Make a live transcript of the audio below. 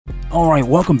All right,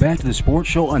 welcome back to the Sports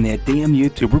Show on that damn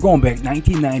YouTube. We're going back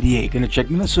 1998. Going to check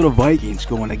Minnesota Vikings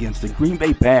going against the Green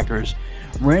Bay Packers.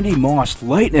 Randy Moss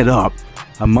lighting it up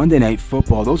on Monday Night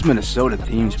Football. Those Minnesota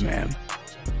teams, man,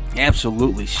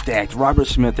 absolutely stacked. Robert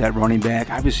Smith at running back.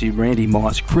 Obviously, Randy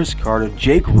Moss, Chris Carter,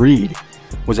 Jake Reed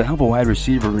was a hell of a wide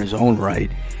receiver in his own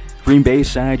right. Green Bay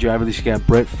side, you obviously got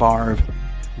Brett Favre.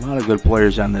 A lot of good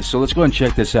players on this. So let's go ahead and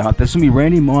check this out. This is going to be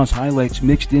Randy Moss highlights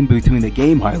mixed in between the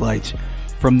game highlights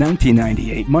from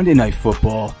 1998, Monday Night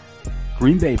Football,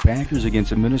 Green Bay Packers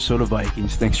against the Minnesota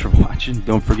Vikings. Thanks for watching.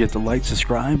 Don't forget to like,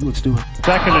 subscribe. Let's do it.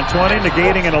 2nd and 20,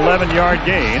 negating an 11-yard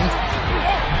gain.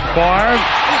 Favre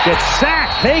gets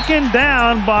sacked, taken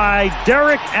down by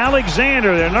Derek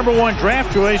Alexander, their number 1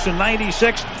 draft choice in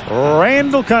 '96.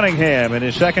 Randall Cunningham, in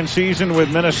his 2nd season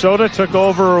with Minnesota, took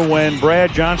over when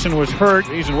Brad Johnson was hurt.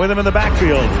 He's with him in the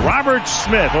backfield. Robert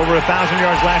Smith, over 1,000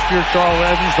 yards last year. Charles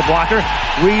Evans, the blocker.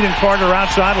 Reed and Carter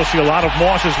outside. We'll see a lot of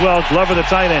Moss as well. Glover, the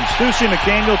tight end. Stussy,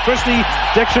 McDaniel, Christie,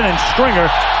 Dixon, and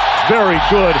Stringer. Very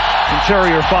good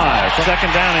interior 5.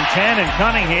 2nd down and 10, and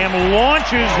Cunningham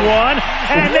launches one,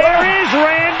 and there is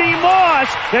Randy Moss.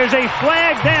 There's a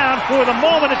flag down. For the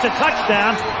moment, it's a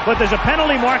touchdown, but there's a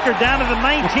penalty marker down to the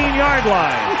 19-yard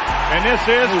line. And this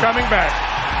is coming back.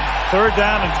 3rd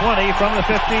down and 20 from the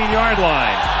 15-yard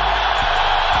line.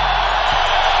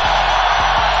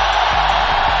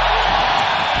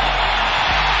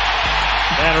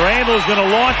 And Randall's going to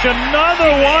launch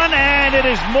another one, and it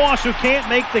is Moss who can't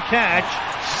make the catch.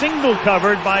 Single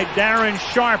covered by Darren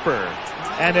Sharper.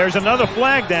 And there's another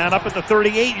flag down up at the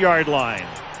 38-yard line.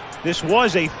 This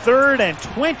was a 3rd and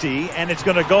 20, and it's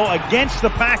going to go against the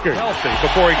Packers. Healthy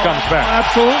before he comes back.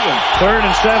 Absolutely. 3rd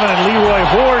and 7, and Leroy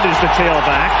Horde is the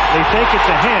tailback. They fake it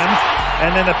to him,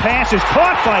 and then the pass is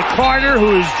caught by Carter,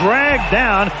 who is dragged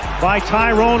down by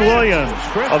Tyrone Williams.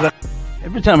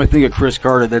 Every time I think of Chris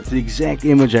Carter, that's the exact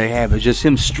image I have. It's just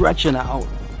him stretching out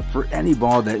for any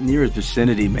ball that near his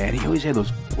vicinity, man. He always had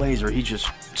those plays where he's just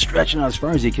stretching out as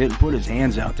far as he could and put his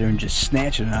hands out there and just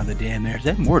snatching it out of the damn air. Is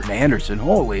that Morton Anderson?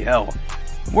 Holy hell.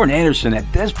 Morton Anderson at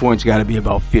this point's got to be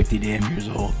about 50 damn years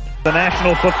old. The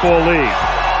National Football League.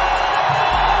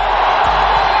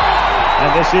 And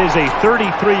this is a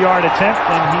 33-yard attempt,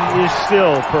 and he is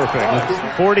still perfect.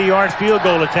 40-yard field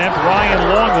goal attempt. Ryan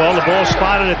Longwell, the ball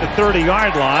spotted at the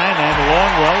 30-yard line, and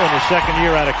Longwell, in his 2nd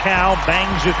year out of Cal,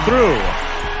 bangs it through.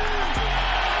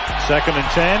 2nd and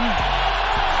 10.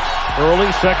 Early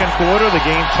 2nd quarter, the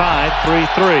game tied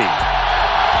 3-3.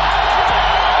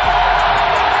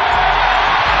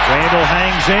 Randall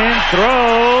hangs in,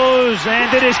 throws,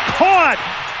 and it is caught.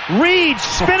 Reed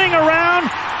spinning around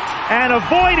and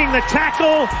avoiding the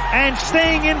tackle and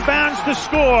staying in bounds to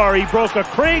score. He broke a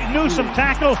Craig Newsom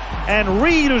tackle, and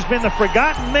Reed, who's been the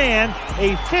forgotten man,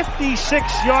 a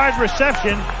 56-yard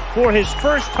reception for his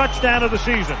first touchdown of the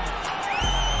season.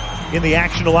 In the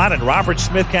action a lot, and Robert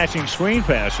Smith catching screen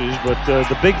passes, but the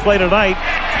big play tonight,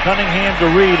 Cunningham to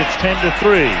Reed, it's 10-3.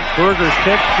 Berger's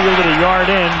kick fielded a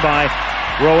yard in by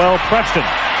Roel Preston.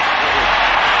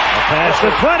 A pass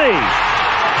to 20.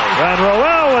 And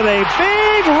Roel with a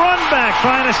big run back,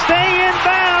 trying to stay in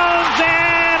bounds,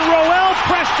 and Roel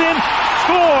Preston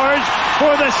scores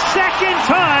for the 2nd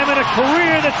time in a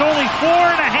career that's only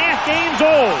 4.5 games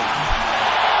old.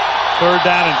 3rd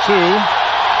down and 2.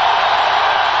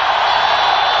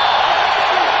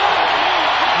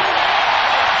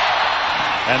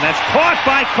 And that's caught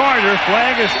by Carter.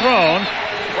 Flag is thrown.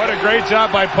 What a great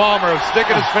job by Palmer of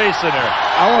sticking his face in there.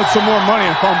 I want some more money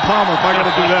if I'm Palmer if I got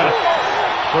to do that.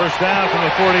 1st down from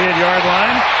the 48-yard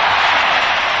line.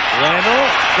 Randall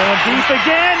going deep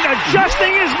again,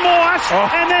 adjusting his Moss,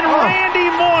 and then Randy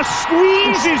Moss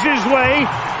squeezes his way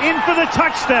in for the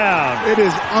touchdown. It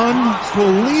is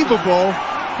unbelievable.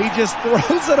 He just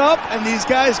throws it up, and these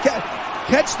guys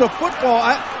catch the football.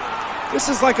 This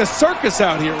is like a circus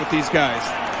out here with these guys.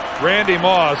 Randy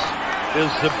Moss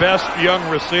is the best young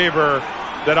receiver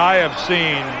that I have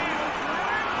seen,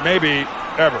 maybe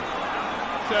ever.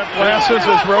 Glasses,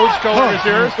 his rose-colored is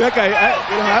yours. That guy,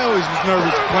 I always was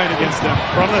nervous playing against him.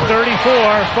 From the 34,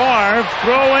 Favre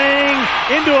throwing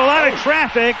into a lot of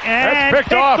traffic, and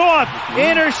picked off.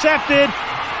 Intercepted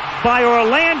by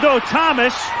Orlando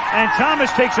Thomas, and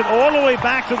Thomas takes it all the way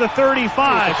back to the 35,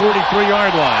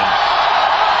 43-yard line.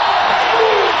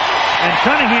 And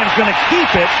Cunningham's going to keep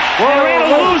it.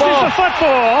 Randall loses the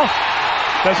football.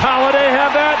 Does Holiday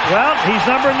have that? Well, he's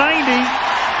number 90,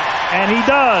 and he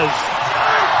does.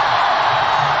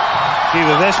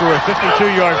 Either this or a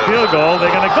 52-yard field goal.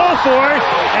 They're going to go for it,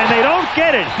 and they don't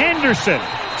get it. Henderson.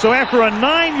 So after a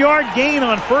 9-yard gain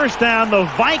on 1st down, the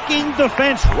Viking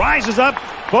defense rises up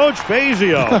Coach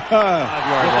Fazio.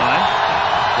 5-yard line.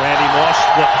 Randy Moss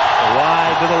split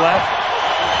wide to the left.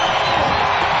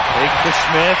 Fake to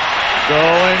Smith.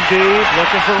 Going deep.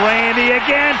 Looking for Randy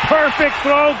again. Perfect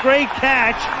throw. Great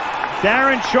catch.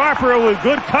 Darren Sharper with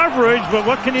good coverage, but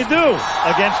what can you do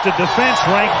against a defense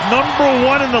ranked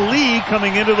 #1 in the league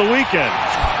coming into the weekend?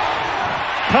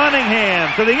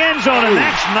 Cunningham to the end zone, and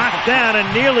that's knocked down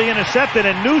and nearly intercepted.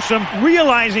 And Newsome,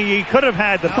 realizing he could have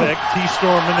had the pick,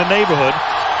 T-Storm in the neighborhood.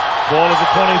 Ball is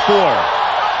at 24.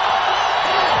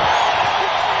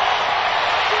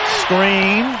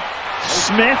 Screen.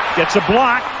 Smith gets a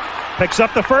block, picks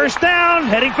up the first down,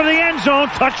 heading for the end zone.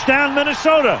 Touchdown,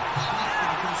 Minnesota.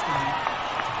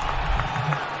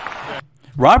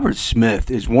 Robert Smith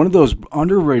is one of those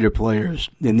underrated players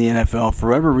in the NFL. For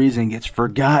whatever reason, gets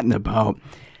forgotten about.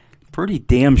 Pretty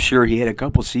damn sure he had a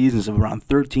couple seasons of around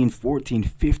 13, 14,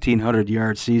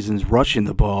 1,500-yard seasons rushing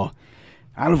the ball.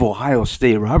 Out of Ohio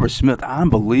State, Robert Smith,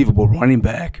 unbelievable running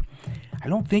back. I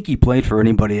don't think he played for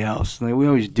anybody else. Like, we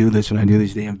always do this when I do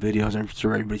these damn videos. I'm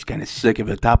sure everybody's kind of sick of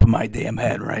it, top of my damn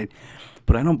head, right?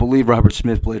 But I don't believe Robert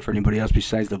Smith played for anybody else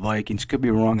besides the Vikings. Could be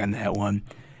wrong on that one.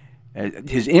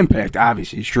 His impact,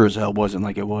 obviously, sure as hell wasn't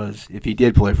like it was if he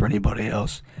did play for anybody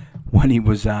else when he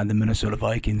was on the Minnesota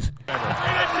Vikings.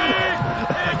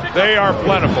 They are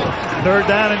plentiful. 3rd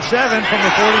down and 7 from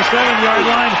the 47-yard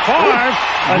line. Favre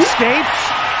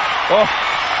escapes,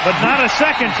 but not a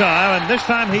second time, and this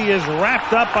time he is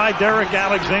wrapped up by Derek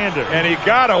Alexander. And he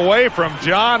got away from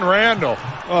John Randall.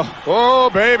 Oh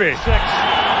baby. 6.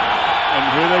 And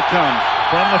here they come.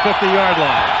 From the 50-yard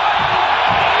line.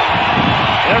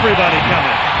 Everybody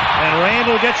coming. And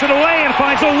Randall gets it away and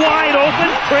finds a wide open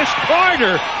Chris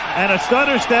Carter. And a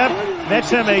stutter step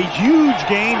nets him a huge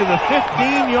gain to the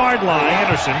 15-yard line.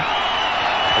 Anderson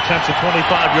attempts a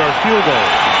 25-yard field goal.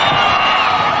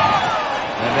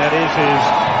 And that is his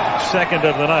second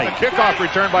of the night. A kickoff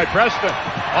return by Preston.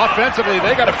 Offensively,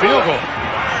 they got a field goal.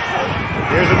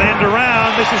 Here's an end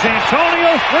around. This is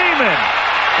Antonio Freeman.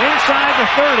 Inside the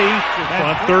 30.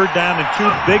 On 3rd down and 2.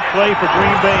 Big play for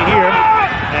Green Bay here.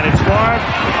 And it's Favre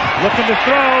looking to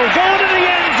throw. Going to the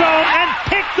end zone and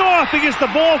picked off because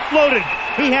the ball floated.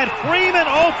 He had Freeman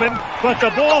open, but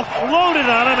the ball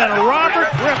floated on him, and Robert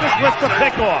Griffith with the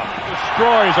pickoff.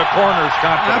 Destroys a corner's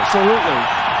confidence. Absolutely.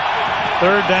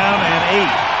 3rd down and 8.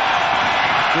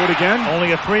 Do it again.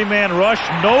 Only a 3-man rush,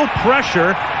 no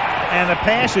pressure, and the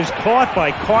pass is caught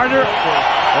by Carter.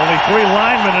 Only 3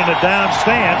 linemen in a down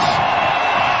stance.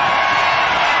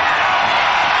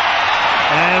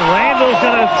 And Randall's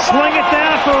going to sling it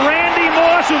down for Randy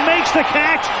Moss, who makes the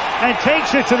catch and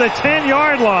takes it to the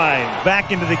 10-yard line.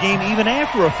 Back into the game even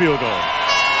after a field goal.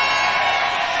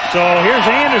 So here's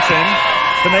Anderson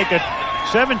to make a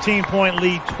 17-point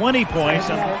lead, 20 points.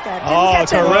 Oh,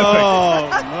 terrific. Oh,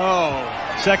 no.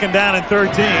 2nd down and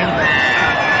 13.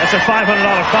 That's a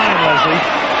 $500 fine, Leslie.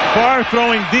 Favre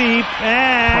throwing deep,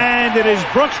 and it is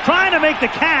Brooks trying to make the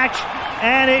catch,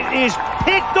 and it is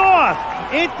picked off.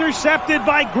 Intercepted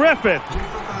by Griffith.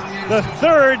 The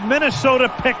 3rd Minnesota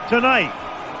pick tonight.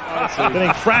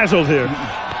 Getting frazzled here.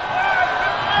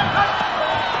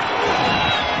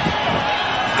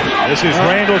 This is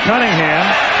Randall Cunningham,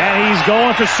 and he's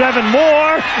going for 7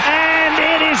 more, and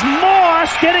it is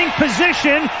Moss getting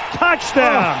position.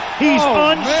 Touchdown. He's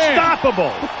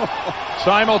unstoppable.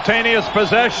 Simultaneous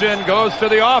possession goes to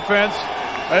the offense.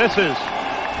 This is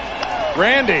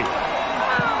Randy.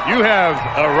 You have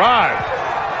arrived.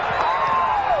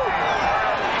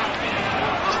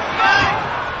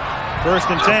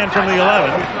 First and 10 from the 11.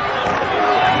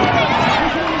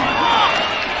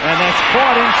 And that's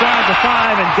caught inside the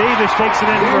 5, and Davis takes it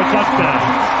in for a touchdown.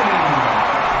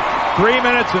 3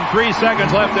 minutes and 3 seconds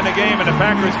left in the game, and the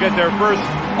Packers get their first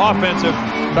offensive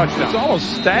touchdown. It's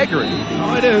almost staggering.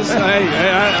 Oh, it is. I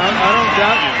don't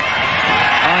doubt you.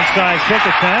 Onside kick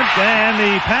attempt, and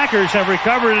the Packers have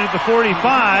recovered it at the 45.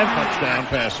 Touchdown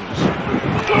passes.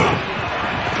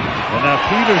 And now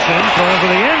Peterson going for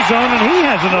the end zone, and he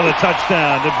has another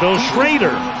touchdown to Bill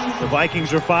Schrader. The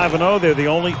Vikings are 5-0. They're the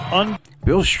only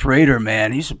Bill Schrader,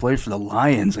 man, he used to play for the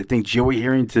Lions. I think Joey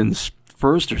Harrington's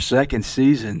first or second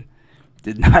season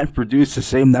did not produce the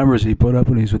same numbers he put up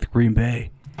when he was with Green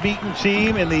Bay. Beaten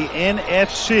team in the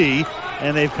NFC,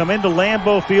 and they've come into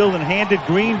Lambeau Field and handed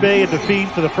Green Bay a defeat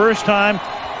for the first time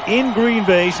in Green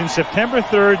Bay since September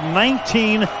 3rd,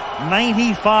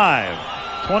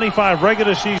 1995. 25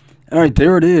 regular season. All right,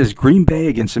 there it is. Green Bay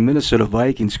against the Minnesota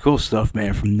Vikings. Cool stuff,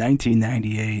 man, from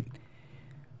 1998.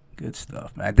 Good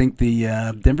stuff, man. I think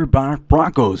the Denver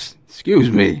Broncos,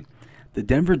 the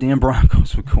Denver damn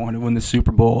Broncos were going to win the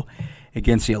Super Bowl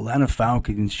against the Atlanta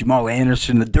Falcons. Jamal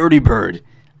Anderson, the Dirty Bird,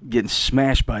 getting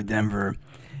smashed by Denver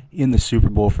in the Super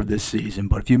Bowl for this season.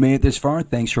 But if you made it this far,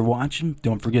 thanks for watching.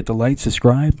 Don't forget to like,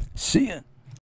 subscribe. See ya.